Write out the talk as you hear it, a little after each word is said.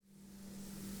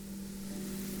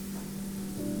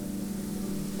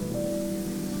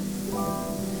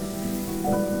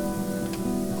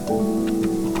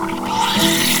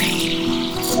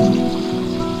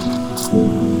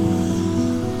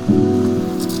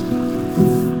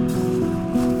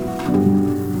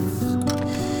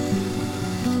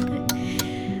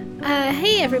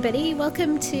everybody.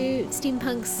 Welcome to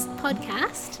Steampunk's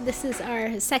podcast. This is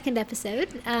our second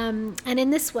episode. And in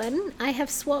this one, I have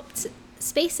swapped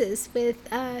spaces with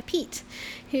Pete,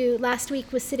 who last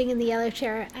week was sitting in the yellow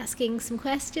chair asking some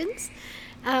questions.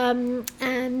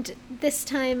 And this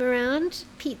time around,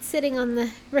 Pete's sitting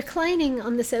reclining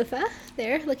on the sofa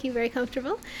there, looking very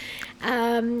comfortable.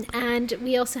 And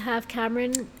we also have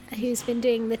Cameron, who's been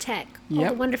doing the tech, all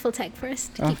the wonderful tech for us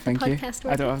to keep the podcast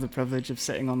working. I don't have the privilege of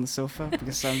sitting on the sofa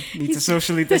because I need to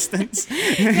socially distance.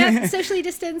 Yeah, socially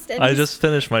distanced. And I just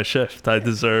finished my shift. I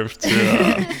deserve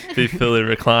to be fully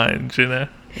reclined, you know?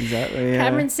 Exactly, yeah.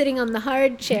 Cameron's sitting on the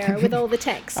hard chair with all the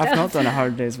tech stuff. I've not done a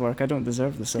hard day's work. I don't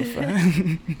deserve the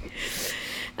sofa.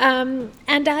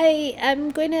 And I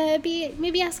am going to be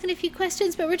maybe asking a few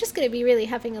questions, but we're just going to be really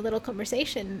having a little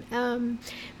conversation.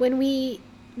 When we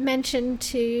mentioned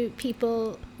to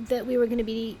people that we were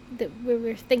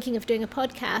thinking of doing a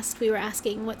podcast, we were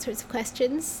asking what sorts of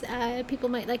questions people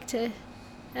might like to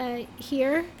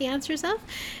hear the answers of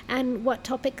and what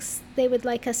topics they would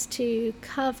like us to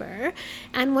cover.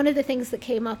 And one of the things that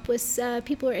came up was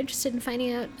people were interested in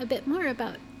finding out a bit more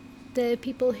about the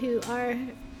people who are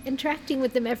interacting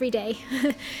with them every day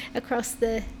across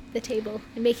the table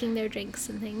and making their drinks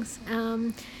and things.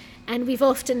 And we've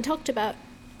often talked about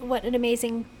what an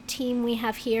amazing team we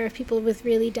have here of people with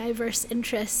really diverse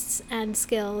interests and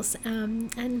skills.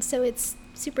 And so it's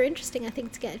super interesting, I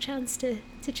think, to get a chance to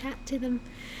chat to them.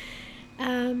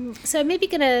 So I'm maybe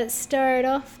going to start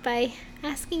off by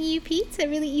asking you, Pete, a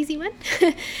really easy one,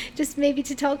 just maybe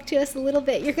to talk to us a little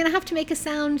bit. You're going to have to make a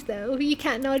sound, though. You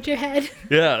can't nod your head.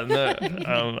 Yeah, no,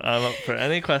 I'm up for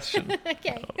any question.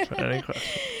 Okay. I'm up for any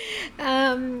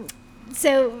question.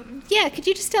 So, yeah, could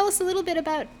you just tell us a little bit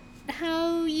about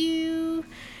how you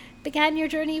began your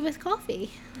journey with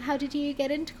coffee? How did you get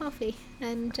into coffee,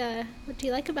 and what do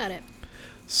you like about it?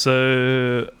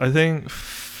 So I think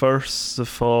first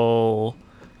of all,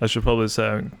 I should probably say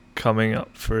I'm coming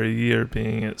up for a year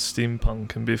being at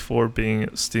Steampunk, and before being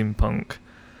at Steampunk,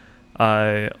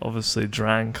 I obviously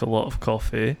drank a lot of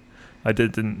coffee. I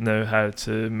didn't know how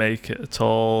to make it at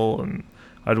all, and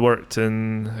I'd worked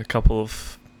in a couple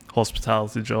of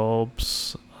hospitality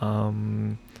jobs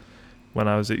when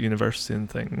I was at university and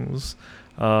things.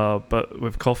 But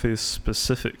with coffee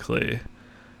specifically,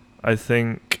 I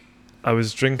think I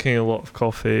was drinking a lot of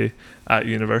coffee at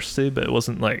university, but it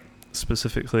wasn't like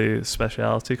specifically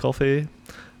specialty coffee.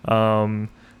 It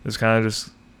was kind of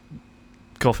just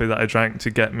coffee that I drank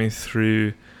to get me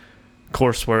through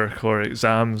coursework or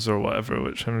exams or whatever,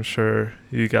 which I'm sure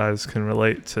you guys can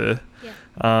relate to.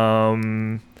 Yeah.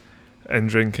 And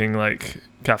drinking like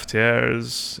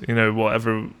cafetières,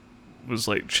 whatever was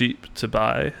like cheap to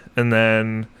buy. And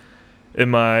then in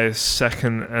my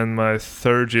second and my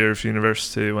third year of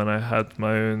university, when I had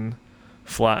my own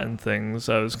flat and things,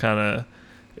 I was kind of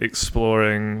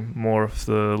exploring more of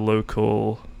the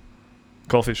local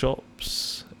coffee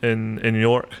shops in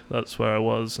York. That's where I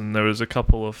was, and there was a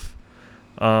couple of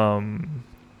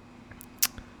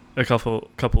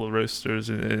roasters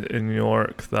in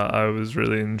York that I was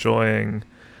really enjoying,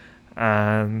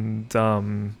 and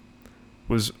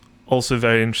was also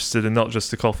very interested in not just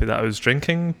the coffee that I was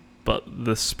drinking, but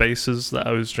the spaces that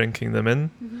I was drinking them in,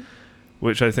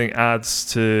 which I think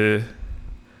adds to,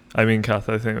 Kath,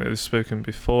 I think we've spoken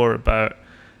before about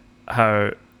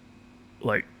how,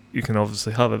 like, you can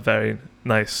obviously have a very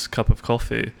nice cup of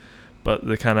coffee, but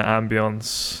the kind of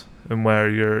ambience and where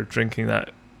you're drinking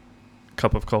that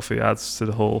cup of coffee adds to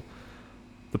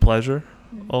the pleasure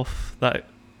of that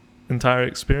entire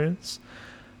experience.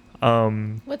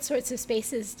 What sorts of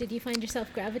spaces did you find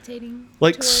yourself gravitating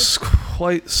like towards?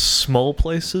 Quite small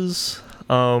places.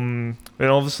 And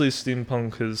obviously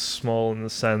Steampunk is small in the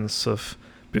sense of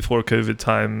before COVID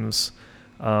times.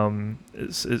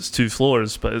 It's 2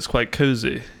 floors, but it's quite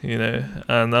cozy,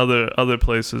 And other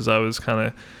places I was kind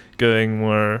of going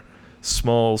were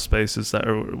small spaces that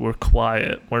were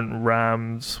quiet, weren't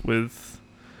rammed with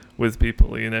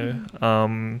people,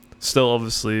 Still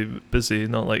obviously busy,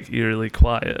 not like eerily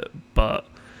quiet, but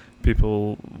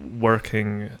people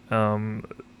working,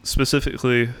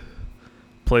 specifically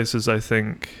places. I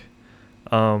think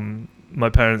my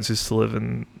parents used to live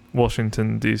in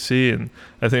Washington DC, and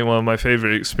I think one of my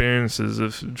favorite experiences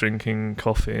of drinking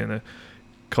coffee in a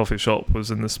coffee shop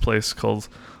was in this place called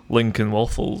Lincoln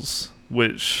Waffles,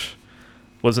 which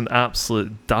was an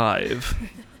absolute dive.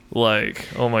 Like,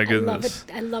 oh my goodness.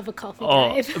 I love a coffee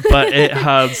dive. But it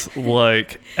had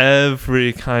like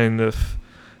every kind of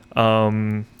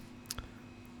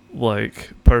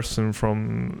like person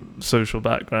from social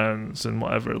backgrounds and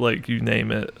whatever, like you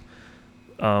name it,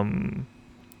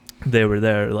 they were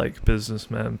there, like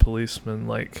businessmen, policemen,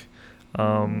 like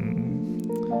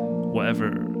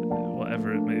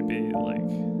whatever it may be, like.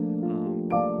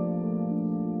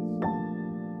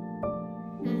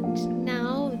 And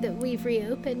now that we've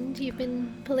reopened, you've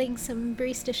been pulling some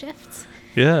barista shifts.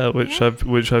 Yeah, which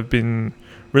I've been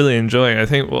really enjoying. I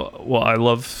think what I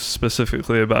love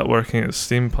specifically about working at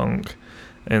Steampunk,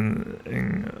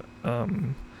 in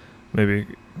maybe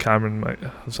Cameron might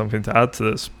have something to add to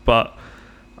this, but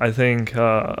I think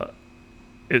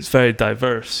it's very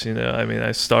diverse. You know, I mean,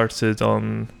 I started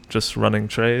on just running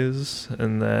trays,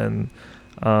 and then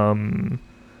I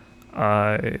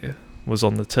was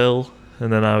on the till,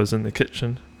 and then I was in the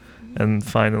kitchen, and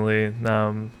finally now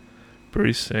I'm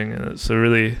baristing, and it's a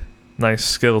really nice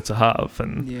skill to have,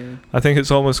 and Yeah. I think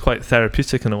it's almost quite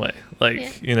therapeutic in a way,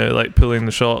 like you know, like pulling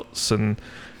the shots and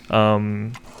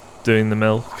doing the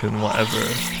milk and whatever,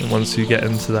 and once you get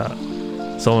into that,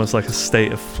 it's almost like a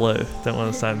state of flow. Don't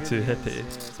want to sound too hippie,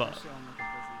 but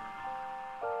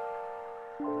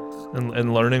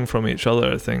and learning from each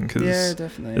other, I think, Yeah,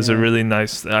 definitely. is a really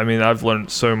nice. I mean, I've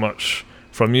learned so much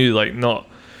from you, like not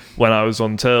when I was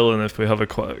on till, and if we have a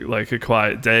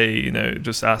quiet day, you know,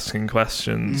 just asking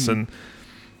questions. And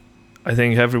I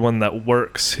think everyone that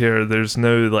works here, there's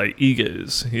no like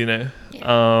egos, you know,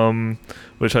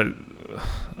 which I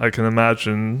can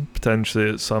imagine potentially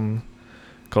at some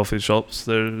coffee shops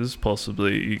there is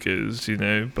possibly egos, you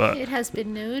know, but it has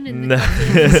been known in the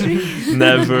coffee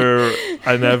industry.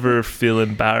 I never feel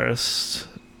embarrassed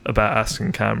about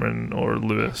asking Cameron or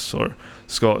Lewis or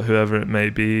Scott, whoever it may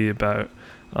be, about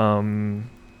how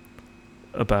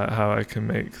I can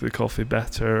make the coffee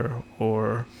better,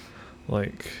 or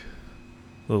like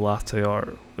the latte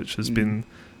art, which has been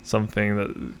something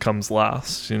that comes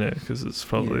last, you know, because it's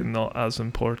probably not as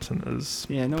important as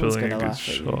no one's pulling gonna a good laugh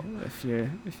at shot.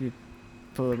 you if you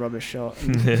pull a rubbish shot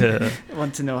and Yeah.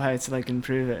 want to know how to like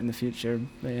improve it in the future.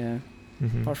 But yeah,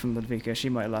 apart from Ludvika, she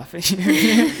might laugh at you.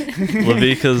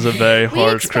 Lavika's a very We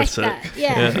hard expect critic. that.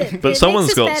 Yeah. But It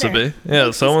someone's makes us got to better. be. Yeah, Makes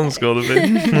us someone's got to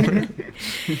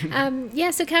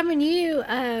be. So Cameron, you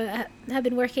have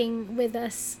been working with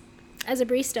us as a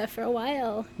barista for a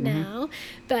while now,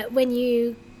 but when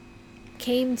you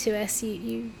came to us,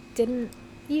 you didn't.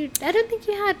 I don't think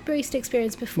you had barista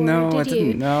experience before, No, did I didn't.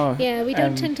 you? No. Yeah, we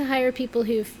don't tend to hire people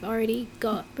who've already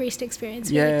got barista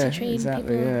experience. We like to train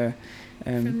exactly. people. Yeah.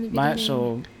 from the My beginning.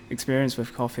 actual experience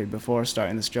with coffee before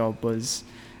starting this job was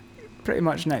pretty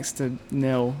much next to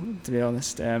nil, to be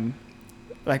honest.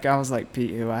 Like I was like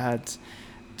Pete, who I had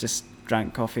just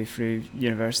drank coffee through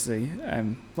university.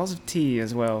 Lots of tea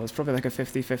as well. It was probably like a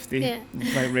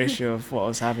 50-50 like ratio of what I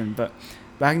was having. But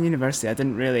back in university, I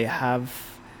didn't really have.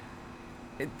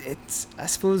 It's I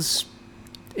suppose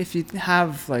if you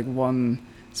have like one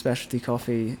specialty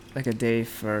coffee like a day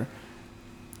for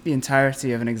the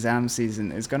entirety of an exam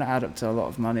season, it's going to add up to a lot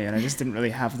of money, and I just didn't really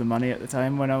have the money at the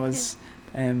time when I was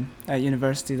at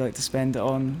university, like to spend it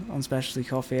on specialty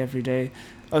coffee every day.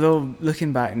 Although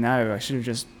looking back now, I should have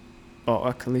just bought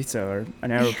a Kalita or an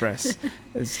AeroPress.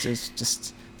 It's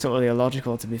just totally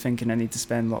illogical to be thinking I need to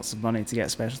spend lots of money to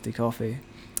get specialty coffee.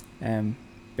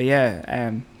 But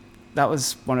yeah, that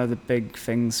was one of the big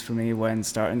things for me when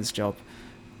starting this job,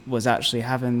 was actually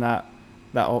having that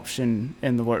option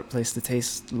in the workplace to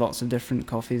taste lots of different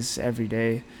coffees every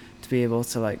day, to be able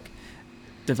to like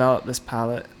develop this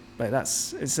palate. Like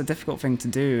it's a difficult thing to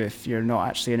do if you're not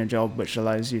actually in a job which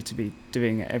allows you to be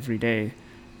doing it every day.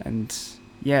 And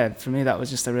yeah, for me that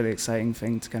was just a really exciting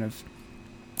thing to kind of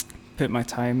put my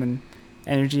time and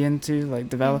energy into, like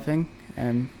developing.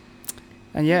 And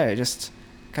yeah, it just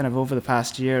kind of over the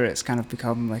past year it's kind of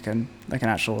become like an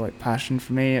actual like passion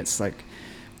for me. It's like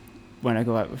when I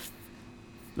go out with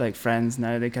like friends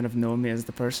now, they kind of know me as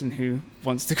the person who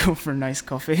wants to go for nice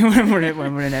coffee when we're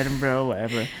in Edinburgh or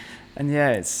whatever. And yeah,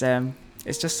 it's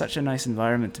just such a nice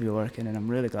environment to be working in. I'm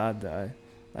really glad that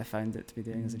I found it to be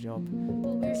doing as a job.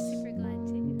 Well, we're super glad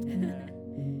too.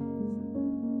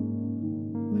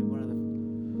 Like one of the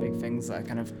big things that I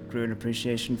kind of grew an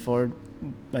appreciation for,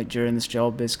 like during this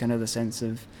job, is kind of the sense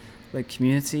of like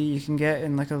community you can get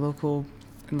in like a local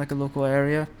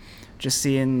area. Just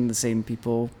seeing the same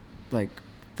people like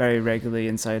very regularly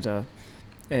inside the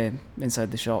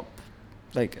shop,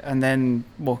 like, and then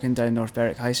walking down North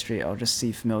Berwick High Street, I'll just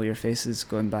see familiar faces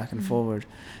going back and forward,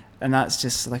 and that's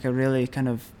just like a really kind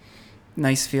of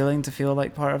nice feeling to feel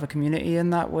like part of a community in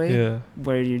that way,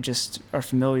 where you just are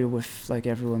familiar with like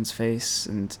everyone's face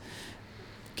and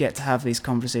get to have these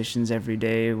conversations every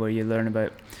day where you learn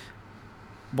about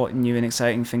what new and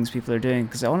exciting things people are doing.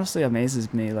 Because it honestly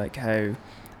amazes me like how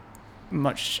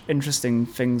much interesting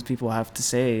things people have to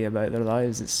say about their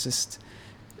lives. It's just,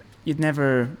 you'd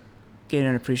never gain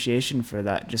an appreciation for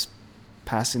that just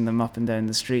passing them up and down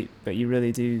the street, but you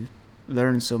really do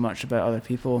learn so much about other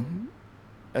people,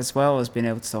 as well as being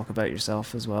able to talk about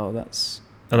yourself as well.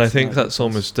 And I think that's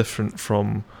almost different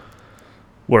from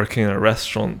working in a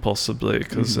restaurant, possibly,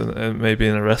 because maybe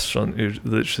in a restaurant you're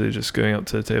literally just going up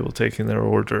to the table, taking their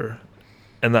order,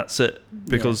 and that's it,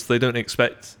 because they don't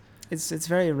expect. It's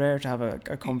very rare to have a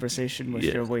conversation with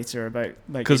your waiter about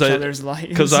like each other's lives.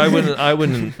 Because I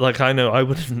wouldn't like, I know I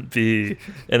wouldn't be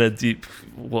in a deep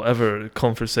whatever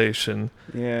conversation.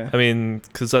 Yeah. I mean,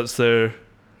 because that's their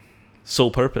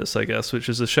sole purpose, I guess, which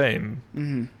is a shame.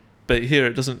 Mm-hmm. But here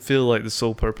it doesn't feel like the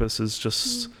sole purpose is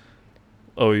just,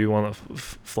 oh, you want a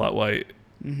flat white,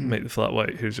 make the flat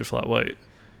white, here's your flat white.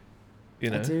 You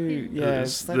know? I do, yeah.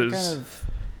 It's that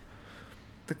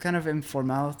the kind of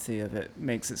informality of it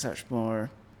makes it such a more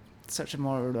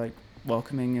like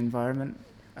welcoming environment.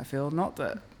 I feel, not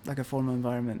that like a formal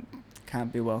environment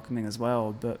can't be welcoming as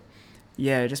well, but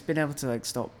yeah, just being able to like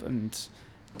stop and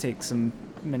take some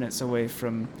minutes away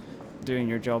from doing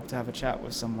your job to have a chat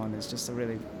with someone is just a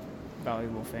really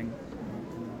valuable thing.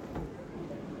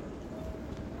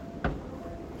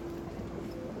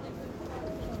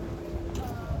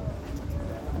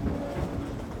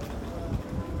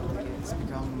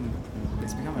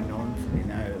 It's become a norm for me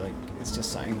now. Like, it's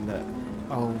just something that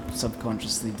I'll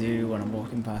subconsciously do when I'm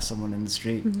walking past someone in the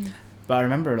street. But I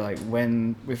remember like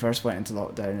when we first went into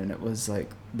lockdown and it was like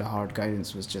the hard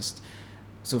guidance was just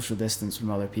social distance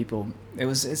from other people.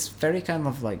 It's very kind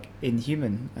of like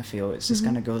inhuman, I feel. It's just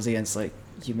kind of goes against like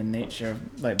human nature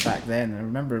like back then. I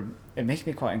remember it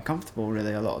making me quite uncomfortable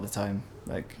really a lot of the time,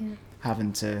 like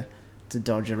having to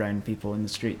dodge around people in the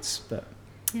streets. But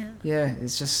yeah,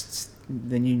 it's just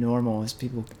the new normal, as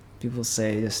people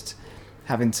say, just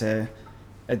having to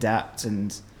adapt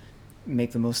and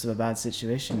make the most of a bad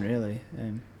situation, really.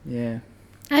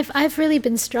 I've really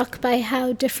been struck by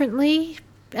how differently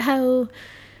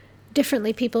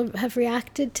people have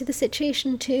reacted to the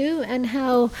situation too, and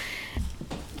how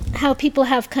people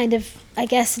have kind of, I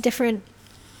guess, different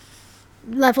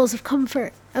levels of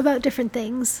comfort about different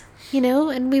things, you know.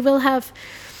 And we will have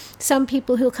some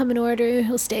people who'll come and order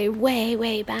who'll stay way,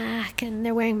 way back, and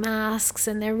they're wearing masks,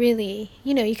 and they're really,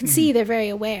 you know, you can see they're very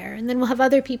aware. And then we'll have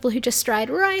other people who just stride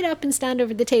right up and stand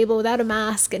over the table without a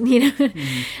mask, and, you know,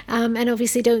 and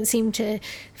obviously don't seem to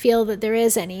feel that there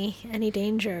is any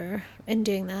danger in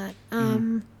doing that.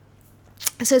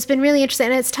 So it's been really interesting,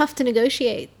 and it's tough to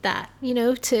negotiate that, you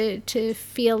know, to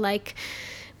feel like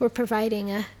we're providing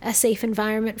a safe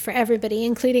environment for everybody,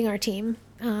 including our team.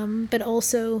 But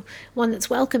also one that's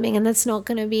welcoming and that's not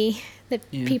going to be, that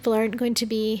people aren't going to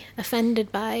be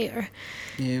offended by. Or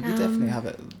we definitely have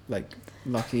it like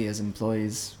lucky as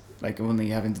employees, like only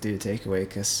having to do a takeaway,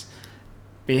 because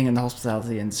being in the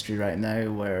hospitality industry right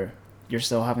now, where you're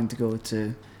still having to go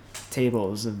to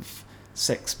tables of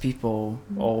 6 people,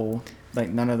 all like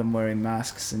none of them wearing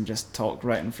masks, and just talk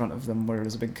right in front of them where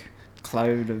there's a big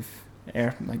cloud of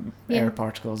air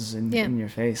particles in your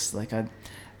face. Like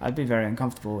I'd be very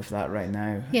uncomfortable with that right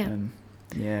now.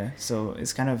 So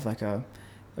it's kind of like a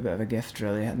bit of a gift,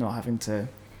 really, not having to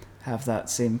have that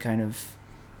same kind of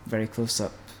very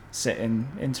close-up sit-in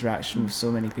interaction with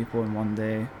so many people in one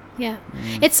day.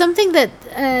 It's something that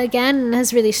again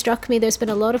has really struck me. There's been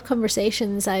a lot of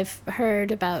conversations I've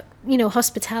heard about, you know,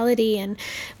 hospitality and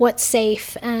what's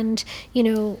safe and, you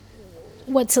know,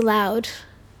 what's allowed.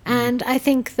 And I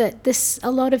think that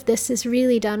a lot of this is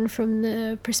really done from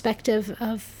the perspective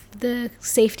of the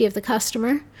safety of the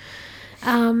customer.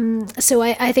 So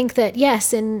I think that,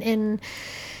 yes, in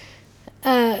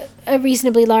a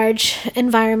reasonably large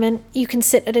environment, you can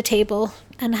sit at a table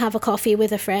and have a coffee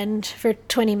with a friend for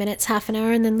 20 minutes, half an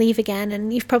hour, and then leave again.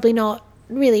 And you've probably not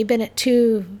really been at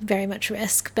too very much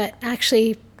risk, but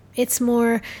actually it's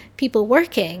more people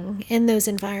working in those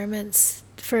environments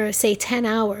for, say, 10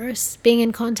 hours, being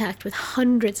in contact with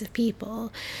hundreds of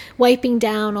people, wiping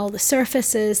down all the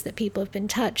surfaces that people have been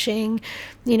touching,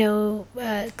 you know,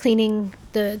 cleaning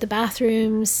the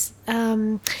bathrooms. I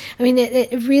mean,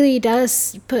 it really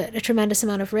does put a tremendous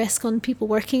amount of risk on people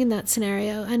working in that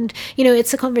scenario. And, you know,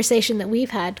 it's a conversation that we've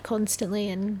had constantly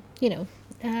and, you know,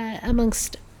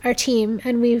 amongst our team,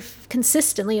 and we've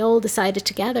consistently all decided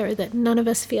together that none of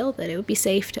us feel that it would be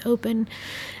safe to open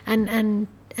and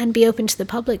be open to the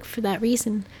public for that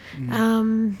reason.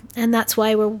 And that's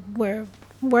why we're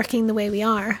working the way we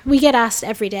are. We get asked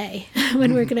every day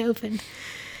when we're going to open.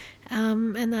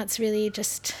 And that's really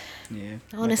just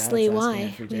honestly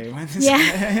why. Every day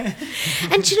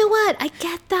And you know what? I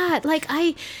get that. Like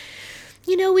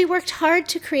we worked hard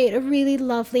to create a really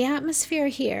lovely atmosphere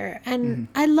here, and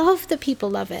I love that people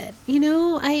love it.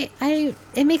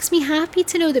 It makes me happy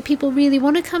to know that people really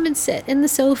want to come and sit in the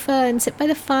sofa and sit by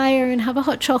the fire and have a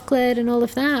hot chocolate and all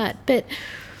of that. But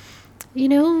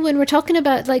when we're talking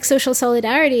about like social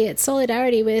solidarity, it's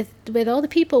solidarity with all the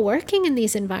people working in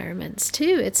these environments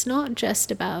too. It's not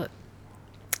just about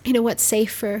what's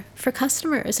safe for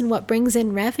customers and what brings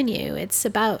in revenue. It's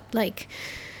about like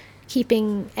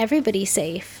keeping everybody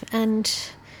safe. And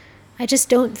I just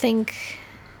don't think,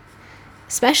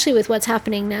 especially with what's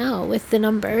happening now with the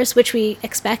numbers, which we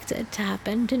expected to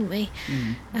happen, didn't we?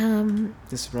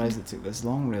 Just surprised it took this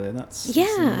long, really.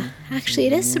 Actually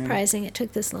it is surprising it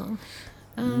took this long.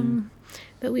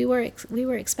 But we were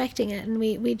expecting it, and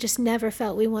we just never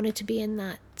felt we wanted to be in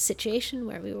that situation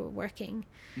where we were working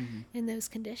in those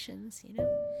conditions,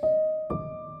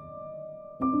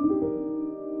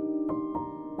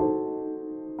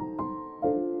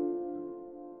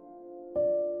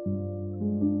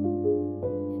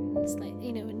 It's like,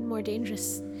 in more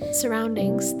dangerous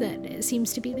surroundings, that it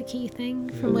seems to be the key thing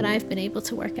from what I've been able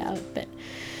to work out. But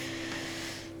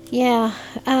yeah,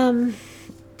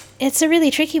 it's a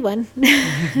really tricky one.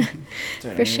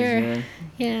 For sure.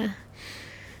 Yeah.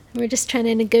 We're just trying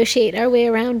to negotiate our way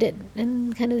around it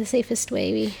in kind of the safest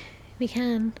way we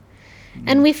can.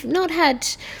 And we've not had,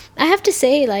 I have to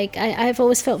say, like, I've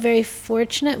always felt very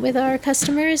fortunate with our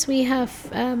customers. We have,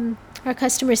 our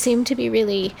customers seem to be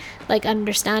really, like,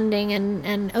 understanding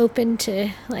and open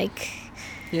to, like,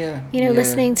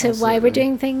 listening to why we're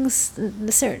doing things in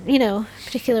a certain,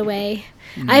 particular way.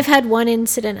 I've had one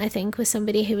incident, I think, with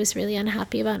somebody who was really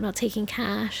unhappy about not taking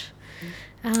cash.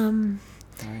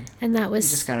 And that was...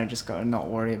 You just kind of got to not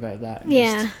worry about that. And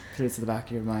just put it to the back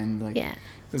of your mind. Like,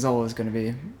 there's always going to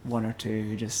be one or two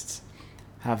who just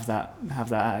have that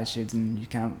attitude, and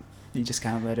you just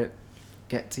can't let it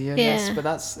get to you. Yes, but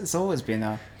it's always been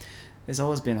a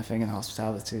thing in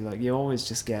hospitality. Like, you always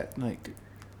just get like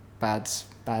bad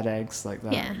eggs like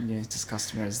that. Yeah. Just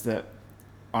customers that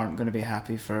aren't going to be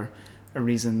happy for a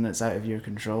reason that's out of your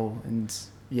control. And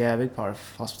a big part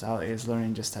of hospitality is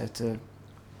learning just how to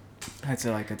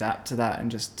like adapt to that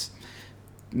and just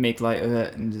make light of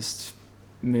it and just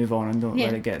move on and don't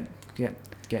let it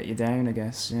get you down, I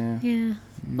guess.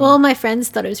 Well, my friends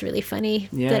thought it was really funny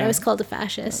that I was called a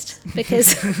fascist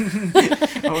because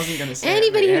I wasn't going to say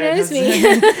anybody who knows me.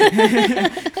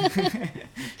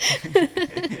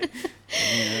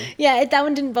 That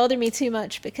one didn't bother me too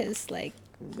much because, like,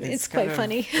 it's quite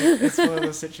funny. It's one of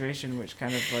those situations which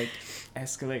kind of like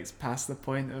escalates past the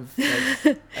point of like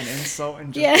an insult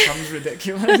and just becomes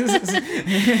ridiculous.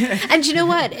 And you know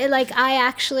what? I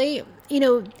actually,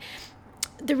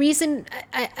 the reason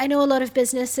I know a lot of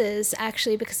businesses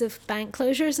actually, because of bank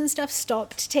closures and stuff,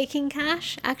 stopped taking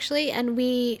cash actually, and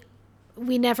we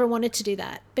never wanted to do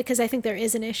that because I think there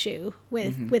is an issue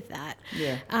with that.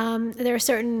 There are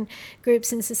certain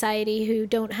groups in society who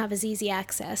don't have as easy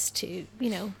access to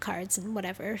cards and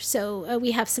whatever. So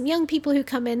we have some young people who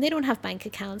come in, they don't have bank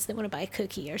accounts, they want to buy a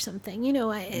cookie or something.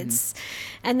 It's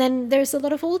and then there's a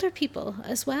lot of older people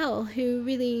as well who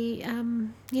really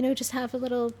just have a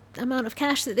little amount of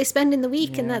cash that they spend in the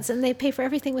week, and they pay for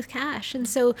everything with cash. And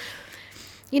so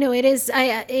it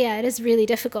is really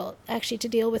difficult actually to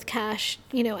deal with cash,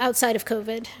 outside of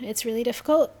COVID. It's really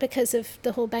difficult because of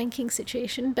the whole banking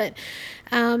situation. But,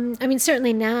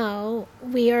 certainly now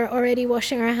we are already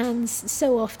washing our hands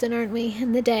so often, aren't we,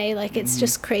 in the day? Like, it's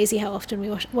just crazy how often we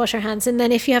wash our hands. And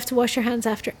then if you have to wash your hands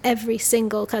after every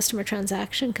single customer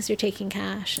transaction because you're taking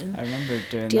cash and I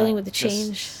remember dealing with the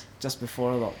change. Just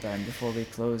before lockdown, before we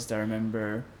closed, I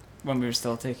remember when we were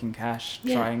still taking cash,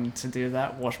 trying to do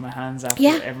that, wash my hands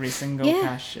after every single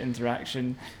cash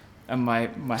interaction, and my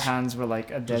hands were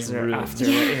like a desert ruined. After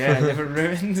they were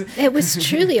ruined. It was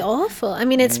truly awful. I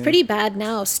mean, it's pretty bad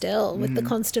now still with the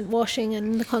constant washing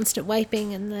and the constant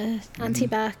wiping and the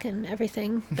antibac and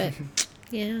everything, but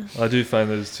I do find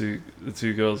the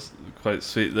two girls quite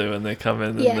sweet though when they come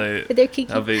in and they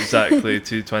have exactly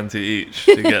 $2.20 each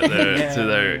to get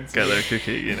their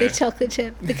cookie. The chocolate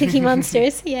chip, the Cookie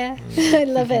Monsters. I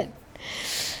love it.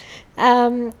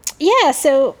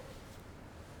 So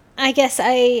I guess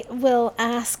I will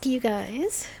ask you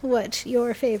guys what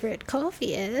your favorite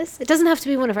coffee is. It doesn't have to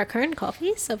be one of our current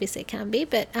coffees, obviously it can be,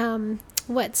 but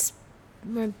what's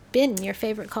been your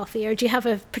favorite coffee, or do you have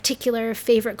a particular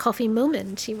favorite coffee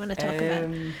moment you want to talk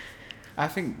about? I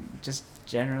think just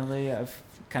generally I've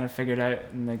kind of figured out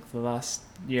in like the last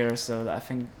year or so that I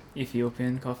think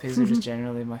Ethiopian coffees are just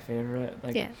generally my favorite.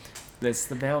 Like there's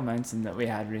the Bell Mountain that we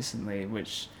had recently,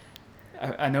 which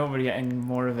I know we're getting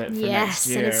more of it for next Yes,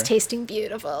 year. and it's tasting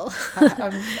beautiful.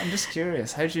 I'm just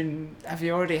curious. Have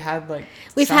you already had like?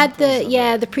 We've had samples of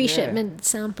it? the pre-shipment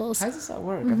samples. How does that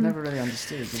work? I've never really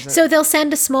understood. So they'll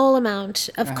send a small amount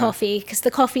of Uh-huh. coffee because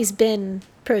the coffee's been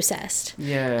processed.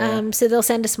 Yeah. So they'll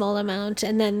send a small amount,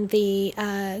 and then the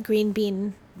green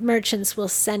bean merchants will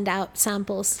send out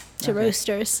samples to Okay.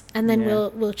 roasters, and then Yeah.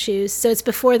 we'll choose. So it's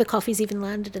before the coffee's even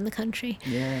landed in the country.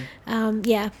 Yeah.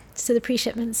 Yeah. So the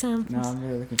pre-shipment samples. No, I'm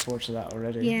really looking forward to that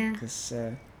already. Yeah. Because,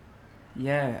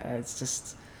 it's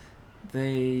just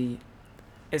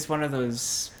it's one of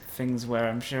those things where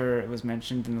I'm sure it was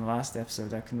mentioned in the last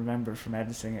episode. I can remember from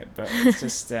editing it, but it's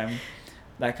just that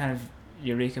kind of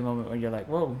eureka moment where you're like,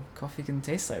 whoa, coffee can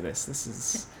taste like this. This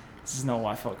is not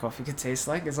what I thought coffee could taste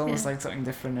like. It's almost like something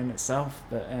different in itself.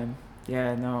 But I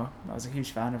was a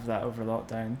huge fan of that over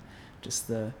lockdown. Just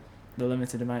the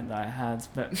limited amount that I had,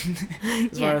 but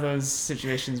it's one of those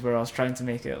situations where I was trying to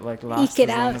make it like last Eke it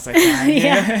as long out. as I can.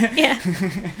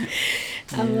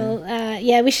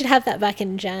 Yeah. We should have that back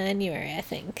in January, I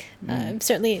think.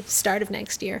 Certainly start of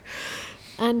next year,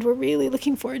 and we're really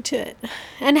looking forward to it.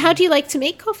 And how do you like to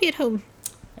make coffee at home?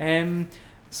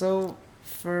 So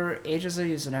for ages I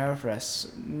used an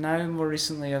AeroPress. Now more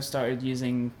recently I've started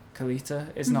using Kalita.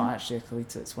 It's not actually a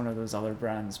Kalita, it's one of those other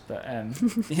brands, but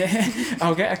yeah,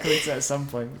 I'll get a Kalita at some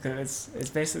point because it's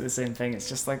basically the same thing. It's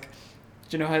just like,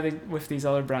 do you know how with these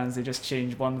other brands they just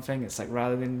change one thing? It's like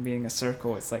rather than being a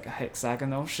circle, it's like a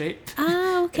hexagonal shape.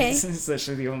 Ah, okay. It's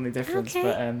literally the only difference. Okay.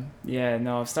 But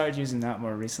I've started using that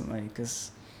more recently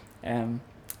because I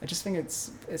just think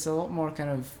it's a lot more kind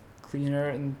of cleaner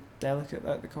and delicate,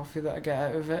 like the coffee that I get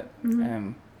out of it.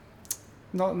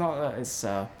 Not that it's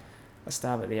a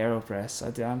stab at the AeroPress.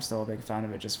 I'm still a big fan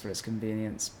of it just for its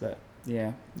convenience, but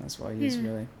yeah, that's what I use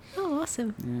really. Oh,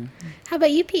 awesome. Yeah. How about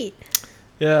you, Pete?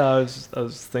 Yeah, I was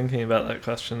thinking about that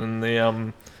question, and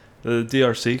the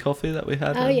DRC coffee that we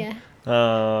had. Oh, yeah.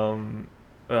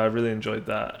 I really enjoyed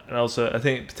that, and also I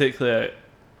think particularly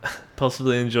I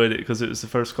possibly enjoyed it because it was the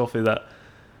first coffee that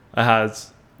I had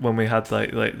when we had like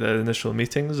the initial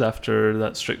meetings after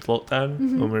that strict lockdown,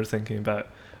 when we were thinking about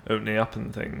opening up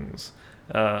and things,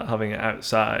 having it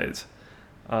outside.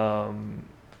 I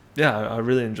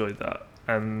really enjoyed that,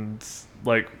 and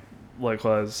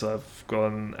likewise I've got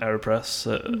an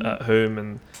AeroPress at home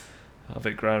and have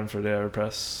it ground for the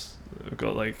AeroPress. I've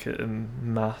got like it in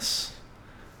mass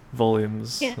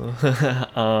volumes. I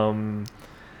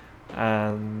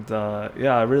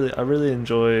really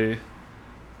enjoy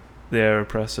the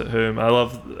AeroPress at home. I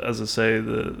love, as I say,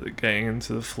 the getting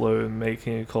into the flow and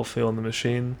making a coffee on the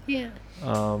machine. Yeah.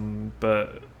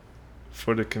 But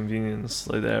for the convenience,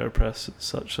 like the AeroPress is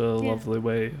such a lovely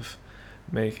way of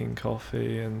making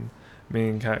coffee. And me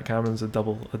and Cameron's a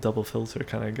double filter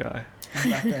kind of guy.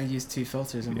 I use 2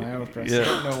 filters in my AeroPress. I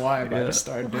don't know why, but I just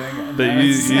started doing it. But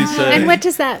you say, and what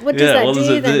does that what do does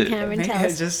it then, do? Cameron? I think Tell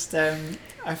it us. just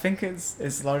I think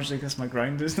it's largely because my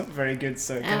grinder's not very good,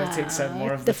 so it kind of takes out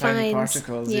more of the the fine fines.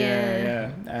 particles.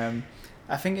 Yeah.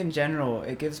 I think in general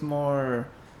it gives more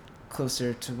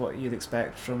closer to what you'd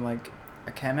expect from like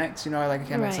a Chemex. You know, like a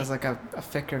Chemex Right. has like a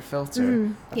thicker filter.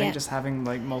 I think just having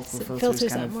like multiple filters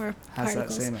kind out of more has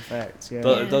particles. that same effect. Yeah.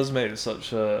 But it does make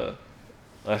such a,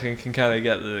 I think you can kind of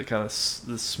get the kind of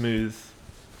the smooth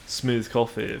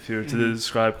coffee. If you were to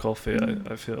describe coffee,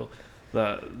 I feel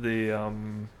that the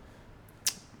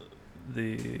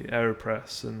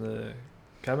AeroPress and the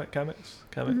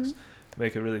Chemex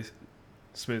make a really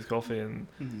smooth coffee. And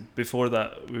before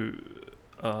that,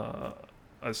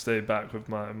 I stayed back with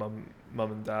my mum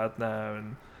and dad now,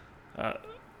 and at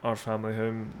our family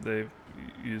home they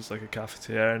use like a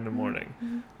cafetiere in the morning.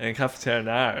 And in cafetiere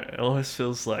now, it always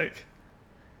feels like,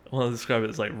 I want to describe it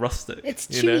as like rustic. It's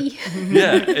you know? chewy.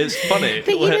 Yeah, it's funny.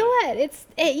 But you know what? It's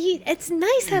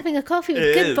nice having a coffee with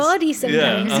It good is. body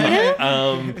sometimes.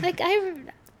 Yeah, You know? like I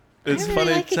it's really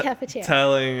funny like a cafetiere.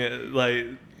 telling, like,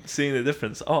 seeing the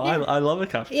difference. Oh, Yeah. I love a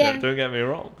cafetiere. Yeah. Don't get me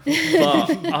wrong,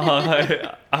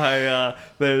 but I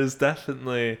there's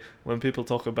definitely, when people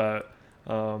talk about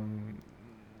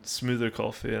smoother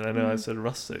coffee, and I know I said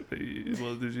rustic, but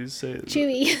what did you say?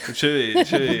 Chewy.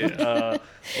 Chewy.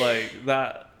 Like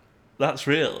that. That's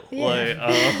real. Yeah.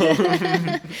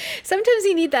 Like, Sometimes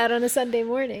you need that on a Sunday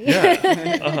morning.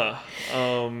 yeah.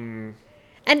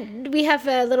 And we have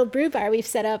a little brew bar we've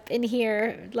set up in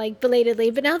here, like belatedly.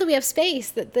 But now that we have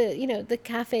space, that the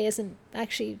cafe isn't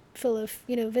actually full of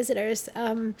visitors.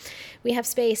 We have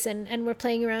space, and we're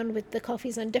playing around with the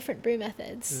coffees on different brew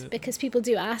methods because people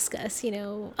do ask us,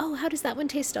 oh, how does that one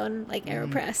taste on like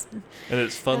AeroPress? And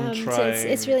it's fun So trying.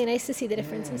 it's really nice to see the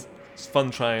differences. it's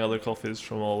fun trying other coffees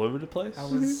from all over the place. I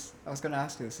was going to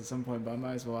ask you this at some point, but I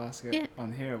might as well ask it Yeah.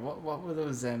 on here. What were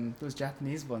those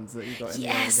Japanese ones that you got in the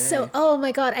other Yes. day? So, oh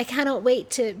my God, I cannot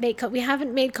wait to make. We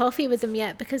haven't made coffee with them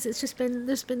yet because it's just been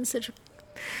there's been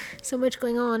so much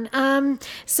going on.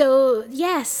 So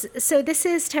yes, so this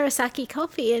is Terasaki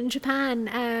Coffee in Japan.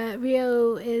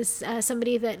 Rio is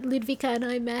somebody that Ludvika and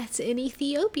I met in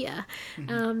Ethiopia.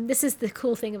 This is the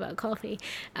cool thing about coffee.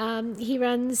 He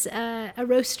runs a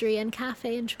roastery and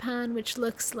cafe in Japan, which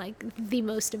looks like the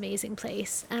most amazing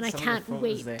place, and Some I of the can't photos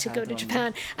wait they to had go to on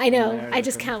Japan. I know, there I look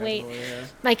just can't wait. incredible, yeah.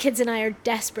 My kids and I are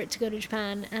desperate to go to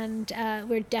Japan, and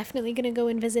we're definitely going to go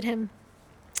and visit him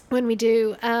when we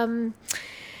do.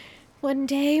 One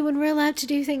day when we're allowed to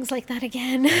do things like that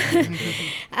again.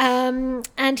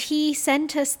 And he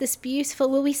sent us this beautiful,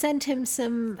 well, we sent him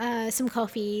some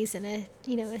coffees and a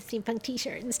steampunk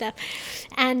t-shirt and stuff.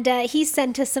 And he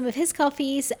sent us some of his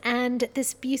coffees and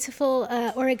this beautiful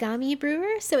origami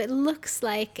brewer. So it looks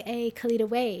like a Kalita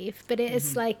Wave, but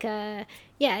it's like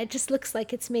it just looks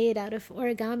like it's made out of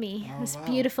origami. Oh, It's wow.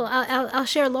 beautiful. I'll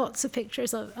share lots of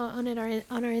pictures on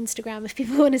our Instagram if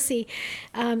people want to see.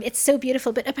 It's so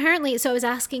beautiful. But apparently, so I was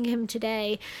asking him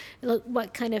today, look,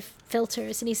 what kind of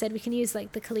filters, and he said we can use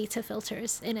like the Kalita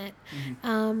filters in it.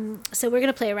 So we're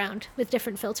gonna play around with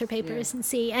different filter papers and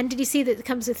see. And did you see that it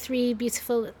comes with 3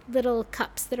 beautiful little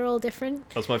cups that are all different?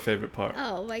 That's my favorite part.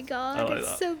 Oh my God, I like it's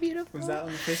that. so beautiful. Was that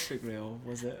on the Facebook reel?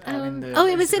 Was it?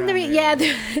 it was in the Instagram yeah.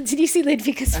 reel? Did you see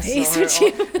Ludvika's I face saw when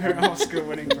she? her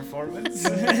Oscar-winning performance.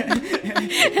 And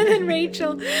then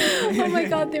Rachel, oh my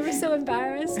God, they were so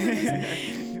embarrassed.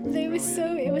 It was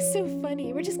so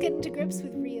funny. We're just getting to grips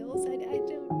with reels. I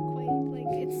don't quite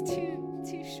like, it's too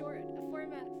short a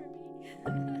format for me.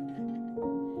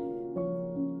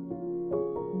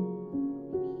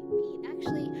 Pete,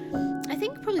 actually, I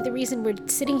think probably the reason we're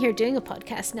sitting here doing a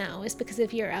podcast now is because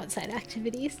of your outside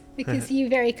activities, because you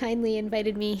very kindly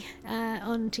invited me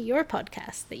onto your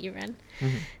podcast that you run.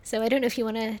 So I don't know if you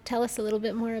want to tell us a little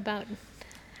bit more about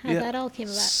how that all came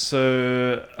about.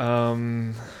 So,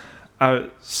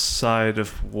 outside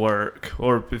of work,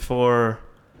 or before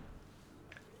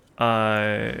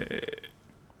I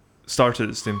started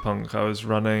at Steampunk, I was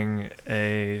running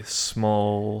a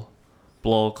small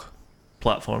blog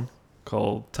platform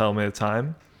called Tell Me a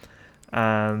Time,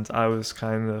 and I was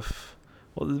kind of,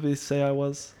 what did we say I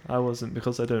was? I wasn't,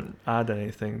 because I don't add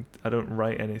anything, I don't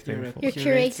write anything. You're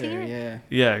curating it? Yeah.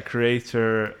 Yeah,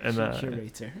 creator and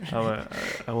Curator. I'm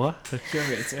a what?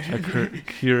 Curator. A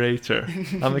curator.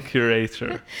 I'm a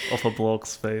curator of a blog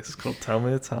space called Tell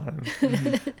Me a Time.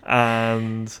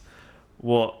 And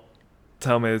what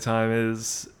Tell Me a Time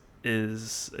is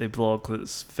a blog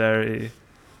that's very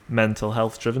mental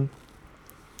health driven.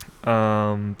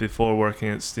 Before working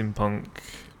at Steampunk,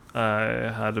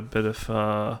 I had a bit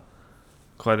of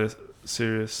quite a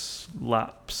serious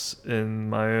lapse in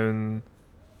my own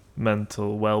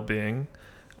mental well-being,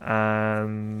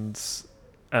 and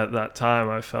at that time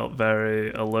I felt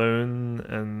very alone,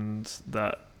 and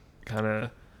that kind of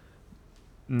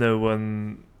no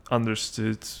one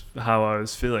understood how I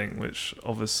was feeling, which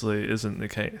obviously isn't the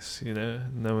case.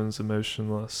 No one's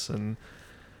emotionless, and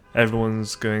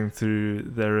everyone's going through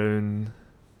their own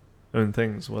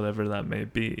things, whatever that may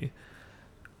be.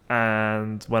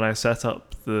 And when I set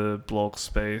up the blog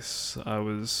space, I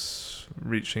was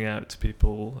reaching out to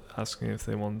people, asking if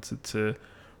they wanted to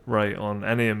write on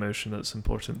any emotion that's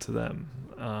important to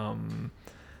them.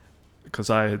 Because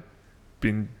I had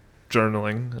been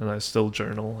journaling, and I still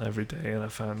journal every day, and I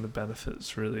found the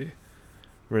benefits really,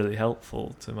 really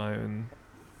helpful to my own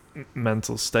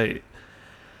mental state.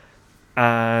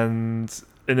 And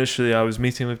initially I was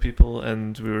meeting with people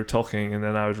and we were talking, and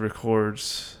then I would record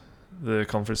the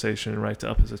conversation and write it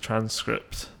up as a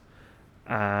transcript.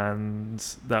 And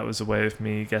that was a way of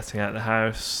me getting out of the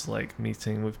house, like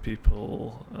meeting with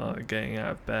people, getting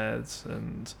out of bed,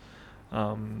 and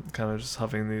kind of just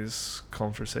having these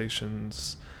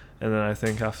conversations. And then I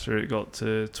think after it got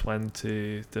to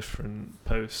 20 different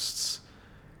posts,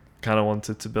 kind of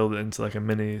wanted to build it into like a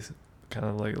mini, kind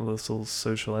of like a little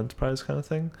social enterprise kind of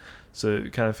thing. So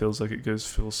it kind of feels like it goes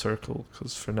full circle,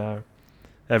 because for now,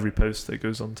 every post that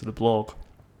goes onto the blog,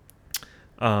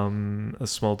 a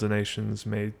small donation is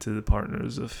made to the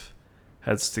partners of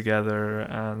Heads Together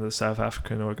and the South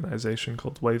African organisation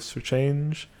called Waves for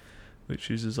Change, which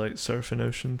uses like surf and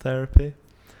ocean therapy.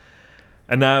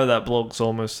 And now that blog's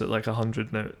almost at like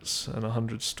 100 notes and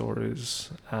 100 stories,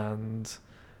 and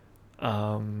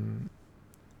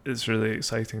it's really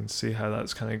exciting to see how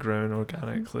that's kind of grown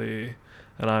organically,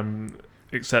 and I'm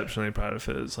exceptionally proud of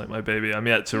it. It's like my baby. I'm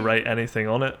yet to write anything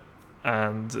on it,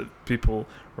 and if people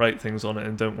write things on it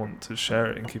and don't want to share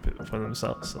it and keep it for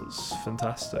themselves, that's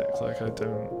fantastic. Like I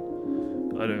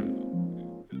don't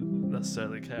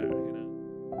necessarily care, you know.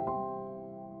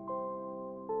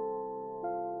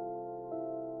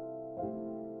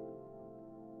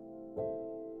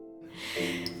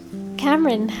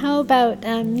 Cameron, how about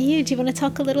you? Do you want to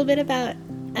talk a little bit about,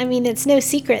 I mean, it's no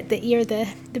secret that you're the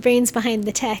brains behind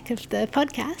the tech of the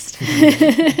podcast.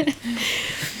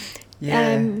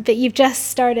 Yeah. But you've just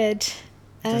started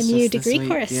a Just new this degree week,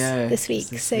 course yeah, this week,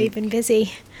 just this so week. you've been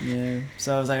busy. Yeah.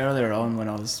 So I was like earlier on when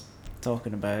I was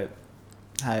talking about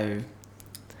how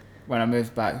when I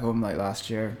moved back home like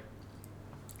last year,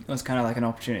 it was kind of like an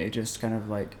opportunity just kind of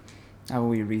like have a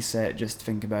wee reset, just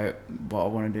think about what I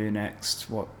want to do next,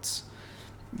 what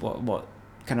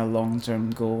kind of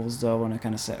long-term goals do I want to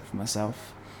kind of set for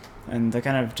myself. And I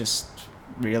kind of just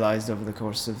realised over the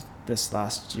course of this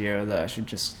last year that I should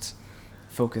just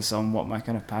focus on what my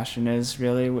kind of passion is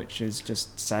really, which is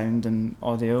just sound and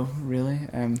audio really.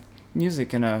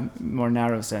 Music in a more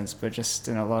narrow sense, but just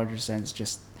in a larger sense,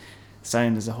 just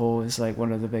sound as a whole is like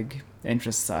one of the big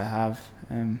interests that I have.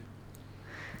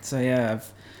 So yeah,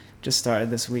 I've just started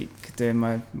this week doing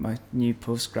my new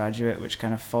postgraduate, which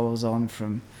kind of follows on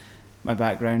from my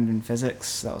background in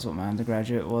physics. That was what my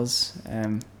undergraduate was.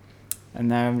 And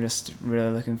now I'm just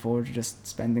really looking forward to just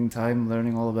spending time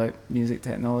learning all about music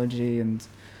technology and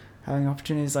having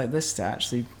opportunities like this to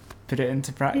actually put it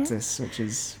into practice, which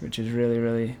is really,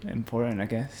 really important, I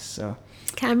guess. So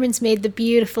Cameron's made the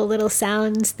beautiful little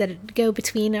sounds that go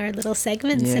between our little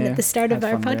segments and at the start of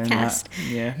our podcast.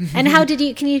 Yeah. And how did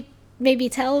you, can you maybe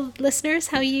tell listeners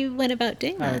how you went about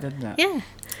doing that? I did that.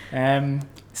 Yeah.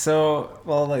 So,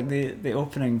 well, like the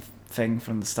opening thing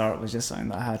from the start was just something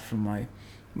that I had from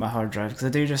my hard drive, because I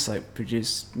do just like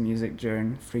produce music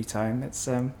during free time. It's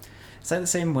like the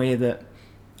same way that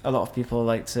a lot of people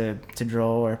like to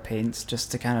draw or paint,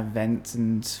 just to kind of vent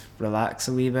and relax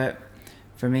a wee bit.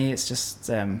 For me, it's just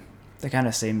the kind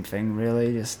of same thing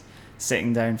really, just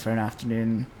sitting down for an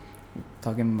afternoon,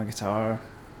 plug in my guitar,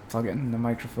 plug it in the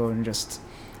microphone, and just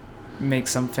make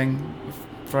something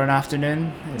for an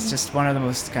afternoon. It's just one of the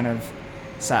most kind of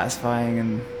satisfying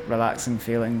and relaxing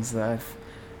feelings that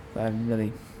I've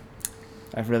really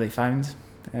found.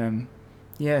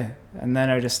 Yeah, and then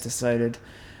I just decided,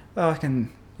 well, I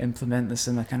can implement this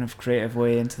in a kind of creative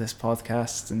way into this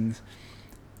podcast, and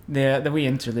the wee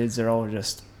interludes are all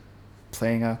just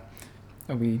playing a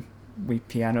wee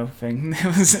piano thing.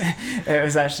 It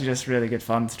was actually just really good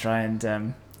fun to try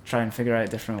and figure out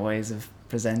different ways of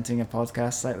presenting a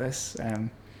podcast like this.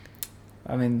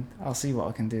 I mean, I'll see what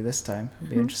I can do this time.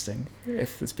 It'll be interesting.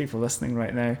 If there's people listening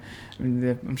right now, I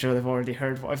mean, I'm sure they've already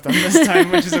heard what I've done this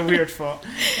time, which is a weird thought.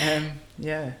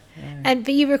 Yeah. But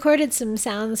you recorded some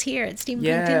sounds here at Steampunk,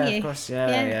 didn't you? Of course,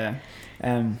 yeah.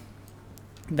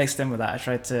 Mixed in with that, I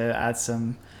tried to add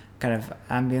some kind of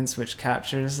ambience which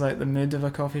captures like the mood of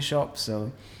a coffee shop.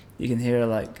 So you can hear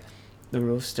like the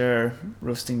roaster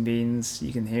roasting beans.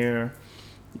 You can hear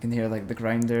like the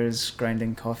grinders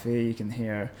grinding coffee. You can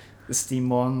hear the steam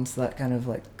wand, that kind of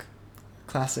like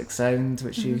classic sound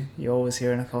which you always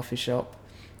hear in a coffee shop.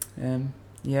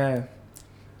 Yeah,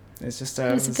 it's just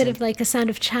there's a bit of like a sound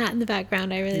of chat in the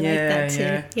background. I really like that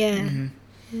too. Yeah,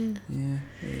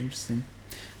 very interesting.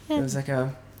 There was a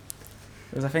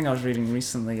thing I was reading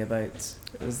recently about,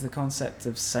 it was the concept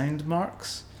of sound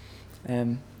marks.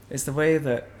 It's the way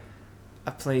that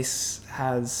a place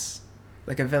has,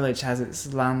 like a village has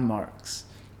its landmarks.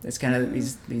 It's kind of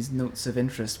these notes of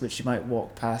interest which you might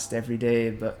walk past every day,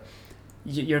 but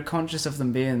you're conscious of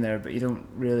them being there, but you don't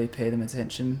really pay them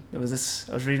attention. I was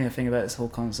reading a thing about this whole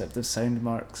concept of sound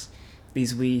marks,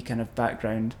 these wee kind of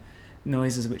background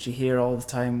noises which you hear all the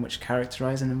time, which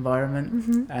characterize an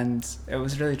environment. And it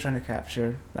was really trying to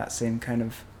capture that same kind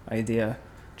of idea,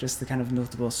 just the kind of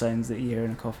notable sounds that you hear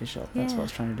in a coffee shop. That's what I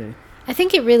was trying to do. I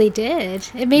think it really did.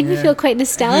 It made me feel quite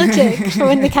nostalgic for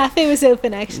when the cafe was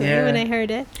open, actually, when I heard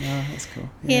it. Oh, that's cool.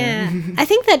 Yeah. I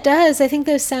think that does. I think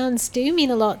those sounds do mean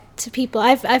a lot to people.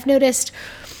 I've noticed,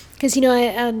 because, you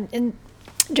know,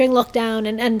 during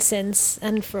lockdown and since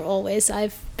and for always,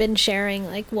 I've been sharing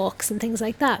like walks and things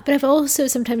like that. But I've also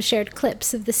sometimes shared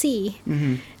clips of the sea.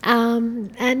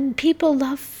 And people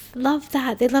love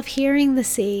that. They love hearing the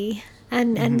sea,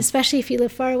 and especially if you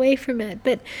live far away from it.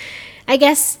 But I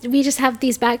guess we just have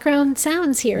these background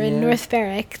sounds here in North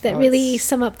Berwick that really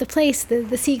sum up the place,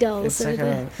 the seagulls. It's like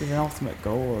an ultimate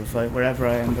goal of like wherever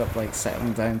I end up like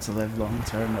settling down to live long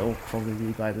term, it'll probably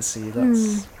be by the sea.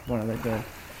 That's one of like the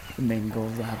main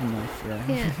goals I have in life.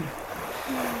 Yeah.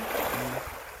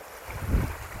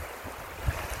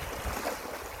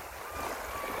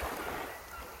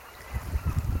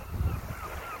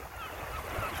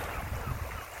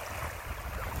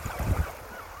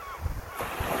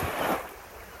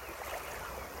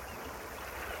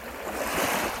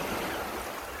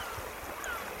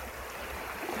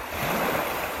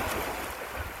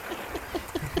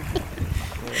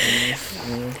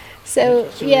 So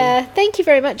Sure. yeah, thank you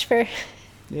very much for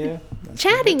Yeah.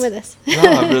 chatting with us. No,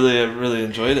 I really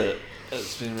enjoyed it.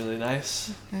 It's been really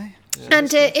nice. Okay. Yeah.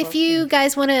 And if you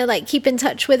guys want to like keep in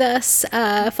touch with us,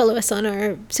 follow us on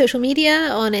our social media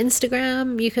on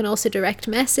Instagram. You can also direct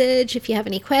message if you have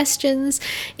any questions.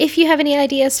 If you have any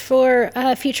ideas for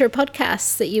future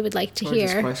podcasts that you would like to Or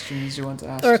just hear, questions you want to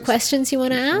ask. or just questions you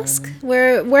want to keep ask, sharing.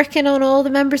 we're working on all the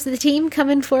members of the team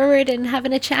coming forward and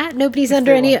having a chat. Nobody's If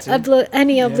under they any want to.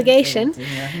 any Yeah, if they obligation. want to,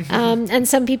 yeah. And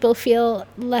some people feel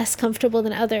less comfortable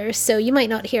than others, so you might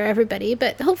not hear everybody,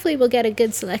 but hopefully we'll get a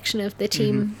good selection of the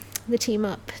team, the team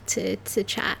up to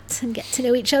chat and get to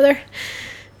know each other.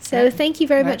 So Yeah. thank you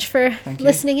very Right. much for Thank you.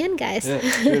 listening in, guys. Yeah,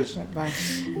 cheers. Bye.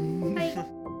 Bye.